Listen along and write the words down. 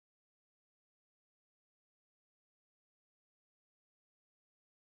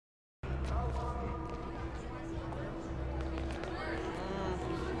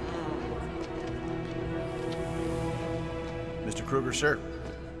Kruger, sir.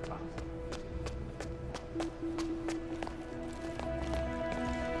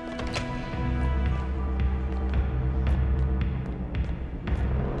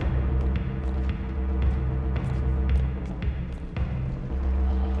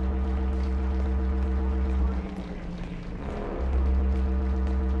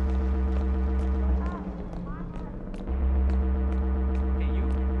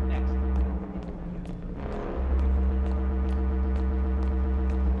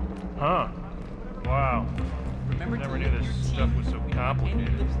 Huh. Wow. Never knew this stuff was so complicated.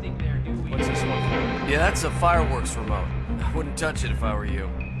 What's this one for? Yeah, that's a fireworks remote. I wouldn't touch it if I were you.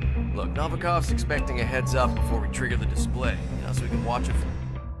 Look, Novikov's expecting a heads up before we trigger the display, so we can watch it from...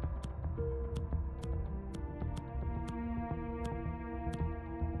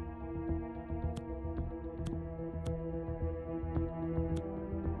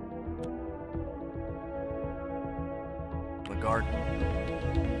 the garden.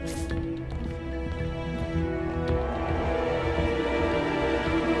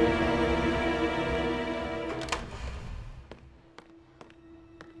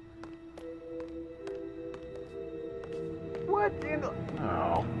 What in the...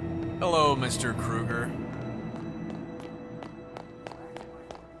 Oh. Hello, Mr. Kruger.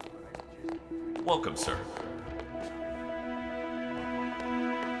 Welcome, sir.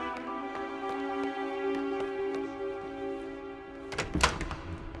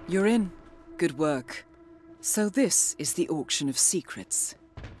 You're in. Good work. So this is the auction of secrets.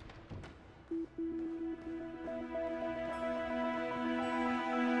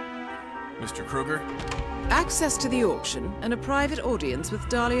 Mr. Kruger? Access to the auction and a private audience with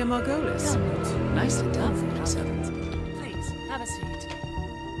Dahlia Margolis. Nicely done, 47. Please, have a seat.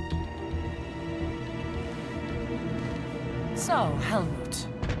 So, Helmut,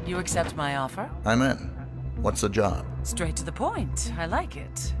 you accept my offer? I'm in. What's the job? Straight to the point. I like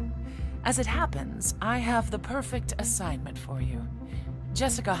it. As it happens, I have the perfect assignment for you.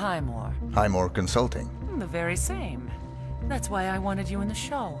 Jessica Highmore. Highmore Consulting. The very same. That's why I wanted you in the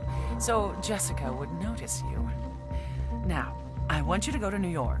show, so Jessica would notice you. Now, I want you to go to New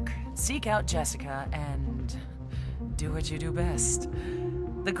York, seek out Jessica, and do what you do best.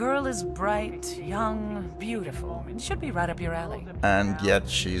 The girl is bright, young, beautiful. It should be right up your alley. And yet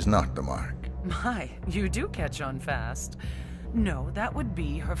she's not the mark. My, you do catch on fast. No, that would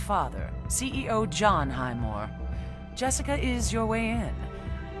be her father, CEO John Highmore. Jessica is your way in.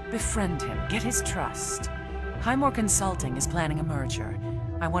 Befriend him, get his trust. Highmore Consulting is planning a merger.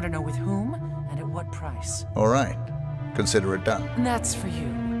 I want to know with whom and at what price. All right. Consider it done. And that's for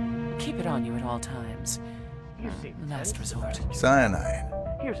you. Keep it on you at all times. Last resort. Cyanide.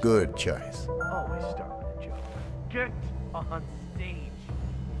 Good choice. Always start with a joke. Get on stage.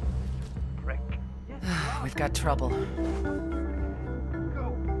 Prick. We've got trouble. Go.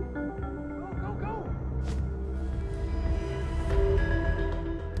 Go.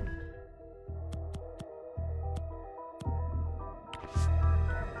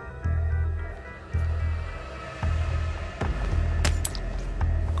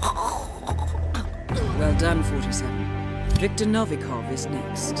 Well done, 47. Victor Novikov is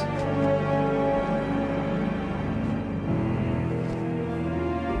next.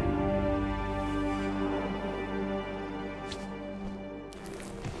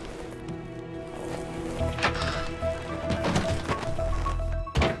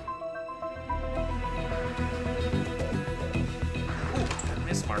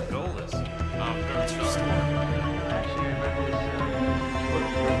 Miss Margolis. Interesting. Actually, I remember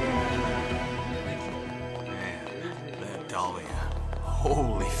Man, that Dahlia.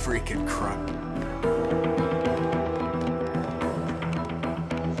 Holy freaking crap.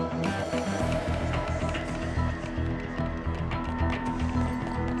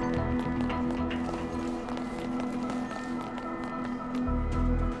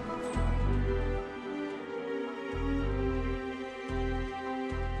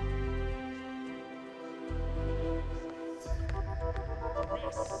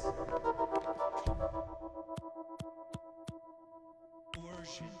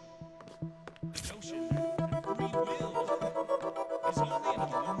 Coercion. The notion that free will is only an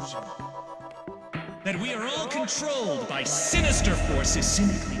illusion. That we are all controlled by sinister forces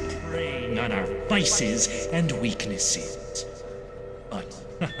simply preying on our vices and weaknesses. But,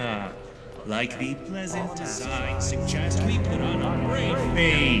 like the pleasant design suggests, we put on a brave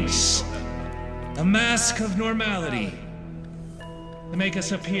face, a mask of normality, to make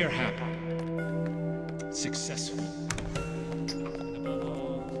us appear happy, successful. Above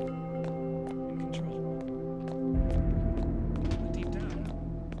all, in control. But deep down,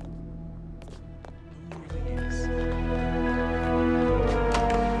 who really is?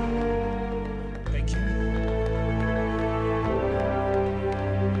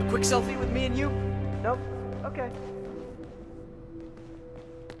 quick selfie with me and you? Nope. Okay.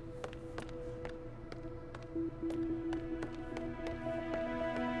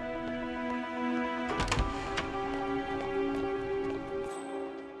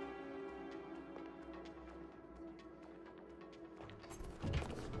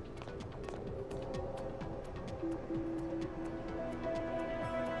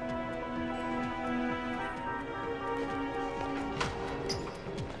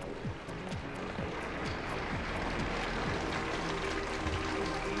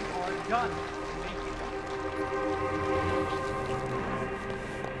 Done.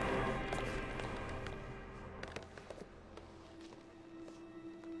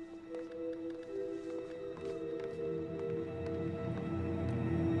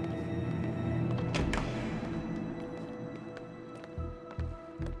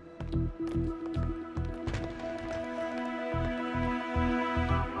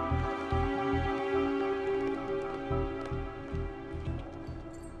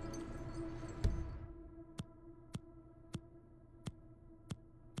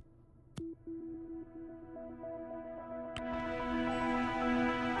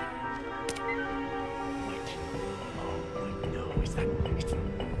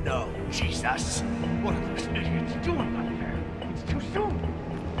 No, Jesus! What are those idiots doing up there? It's too soon!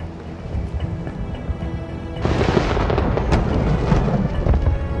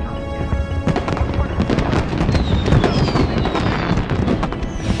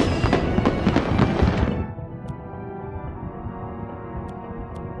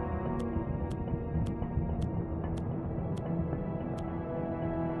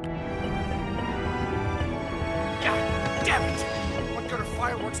 God damn it! What good are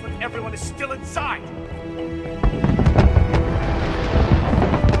fireworks when everyone is still inside? Who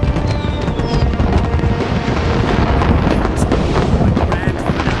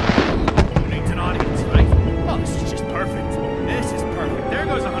needs an audience, right? Oh, this is just perfect. This is perfect. There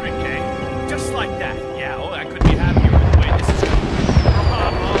goes 100K. Just like that. Yeah, oh, I couldn't be happier with the way this is going.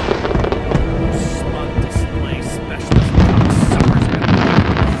 Bravo! Smug display specialist. Suckers are gonna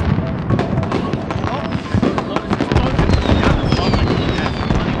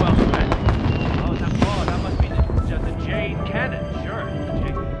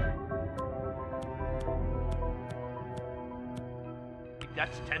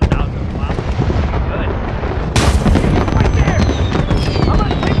That's 10,000 miles. Good. Right there! I'm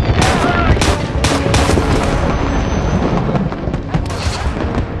gonna take you down!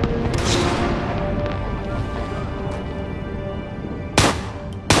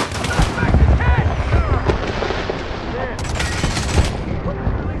 Back to 10! There.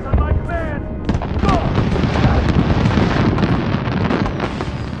 Release on my command! Go!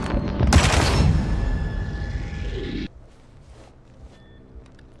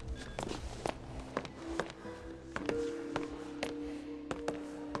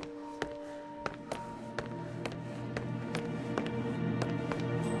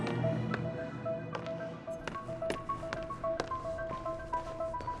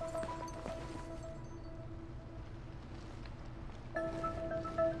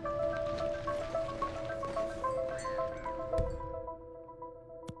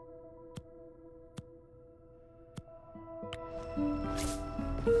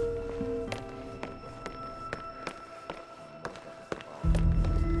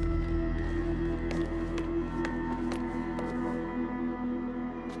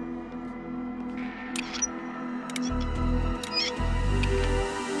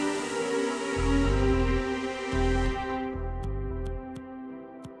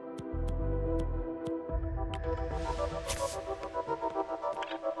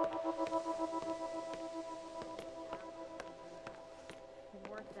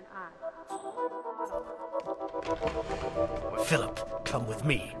 Philip, come with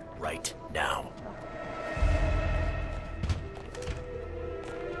me right now.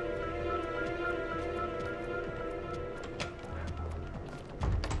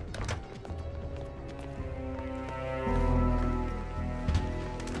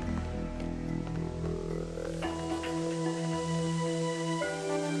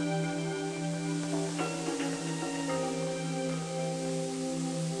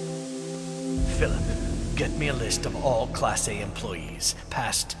 Philip, get me a list of all Class A employees,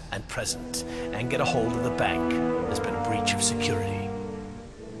 past and present, and get a hold of the bank. There's been a breach of security.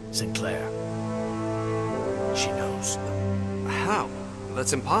 Sinclair. She knows. How?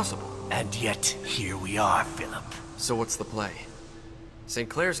 That's impossible. And yet, here we are, Philip. So what's the play? St.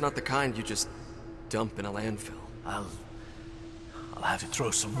 Clair's not the kind you just dump in a landfill. I'll have to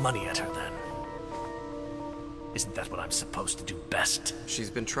throw some money at her then. Isn't that what I'm supposed to do best? She's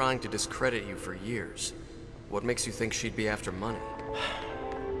been trying to discredit you for years. What makes you think she'd be after money?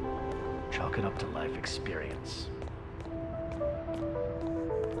 Chalk it up to life experience.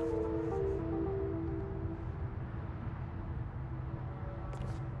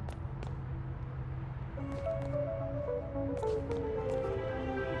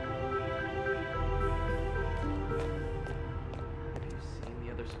 Have you seen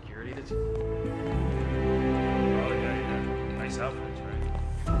the other security that's... Oh, yeah, yeah. Nice outfits,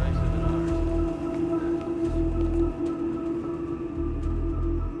 right? nicer than ours?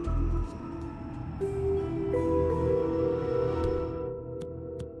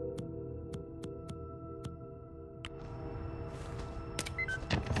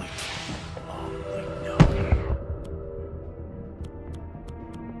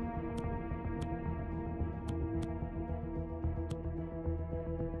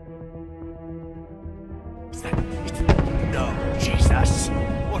 No, Jesus!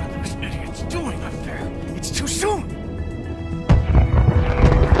 What are those idiots doing up there? It's too soon!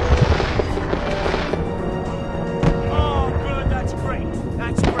 Oh, good, that's great.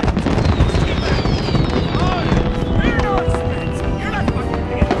 That's great. Oh, you're not Spence. You're not fucking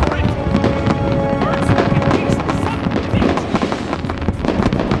being great.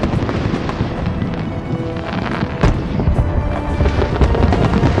 Birds fucking beast, son of a bitch.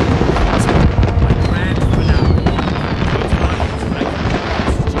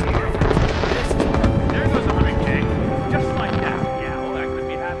 My grand finale.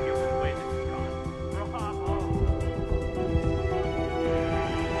 There goes 100K. Just like that. Yeah, well, I couldn't be happier with the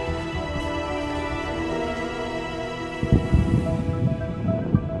way this is gone.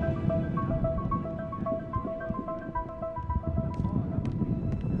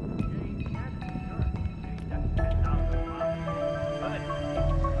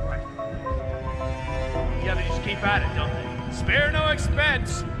 Yeah, they just keep at it, don't they? Spare no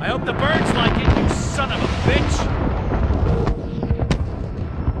expense. I hope the birds like it, you son of a bitch.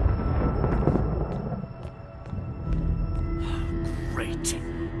 Great.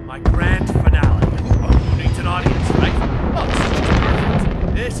 My grand finale. Who needs an audience, right? Oh, this is just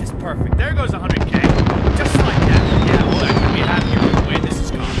perfect. This is perfect. There goes 100K. Just like that. Yeah, well, I couldn't be happier with the way this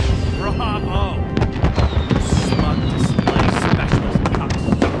is gone. Bravo. Smug display specialist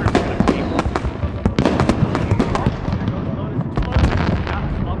cocksucker for the people.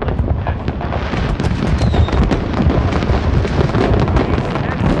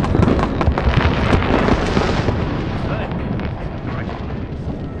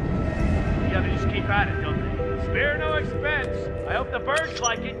 Yeah, they just keep at it, don't they? Spare no expense. I hope the birds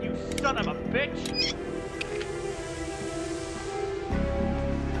like it, you son of a bitch.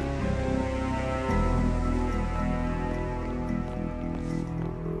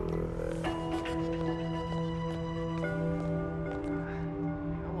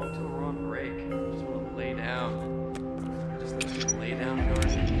 How long till we're on break? I just want to lay down. Just let you lay down, George.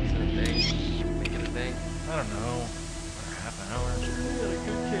 Is it a thing? Make it a thing? I don't know. Half an hour.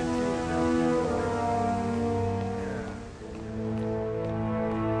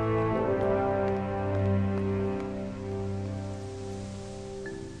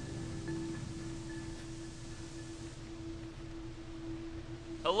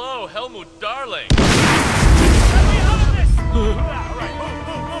 Hello, Helmut, darling. Let me out of this! All right, move.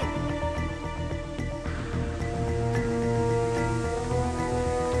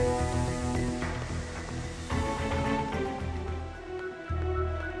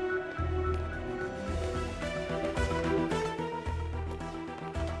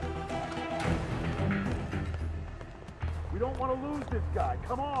 We don't want to lose this guy.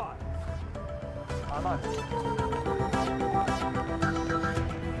 Come on. I'm on.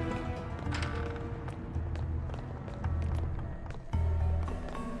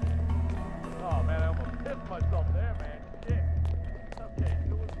 Oh man, I almost pissed myself there, man. Shit. Okay,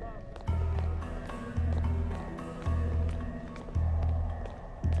 it was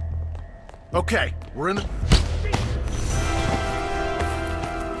Okay, we're in it.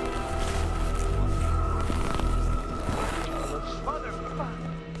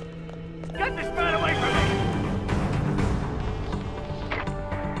 Get this man away from me!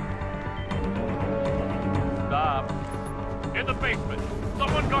 Stop. In the basement.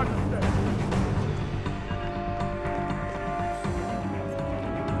 Someone guard the stairs.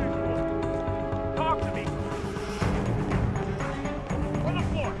 Talk to me! On the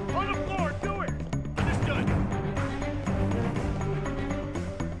floor! On the floor! Do it! Understood!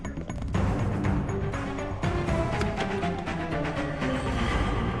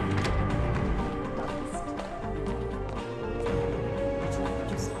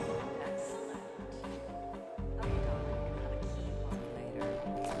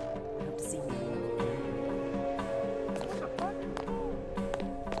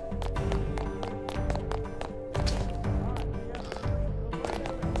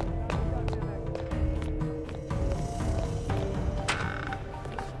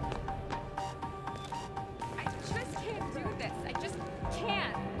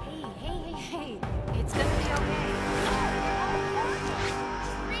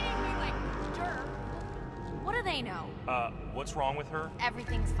 they know. What's wrong with her?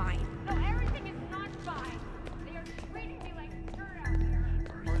 Everything's fine. No, everything is not fine. They are treating me like dirt out there.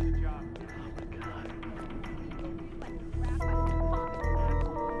 Where's the job?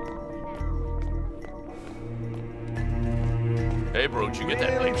 Hey, bro, did you get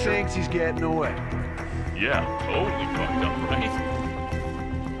that Really picture? thinks he's getting away. Yeah, totally fucked up, right?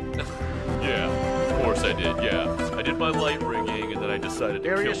 Yeah, of course I did, yeah. I did my light rigging, and then I decided to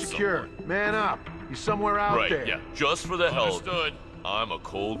Area kill secure. someone. Man up. He's somewhere out Right, there. yeah, just for the hell of it. Understood. I'm a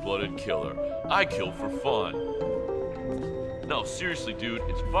cold-blooded killer. I kill for fun. No, seriously, dude,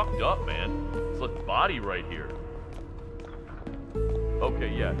 it's fucked up, man. It's like body right here.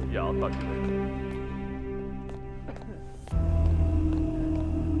 Okay, yeah, I'll talk to you later.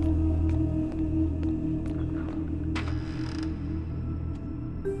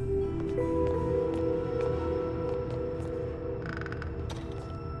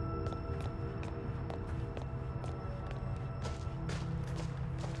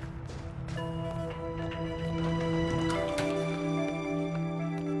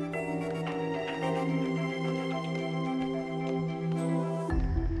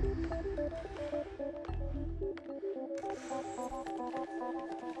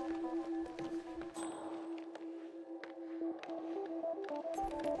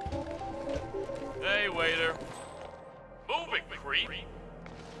 Hey, waiter. Move it, creep.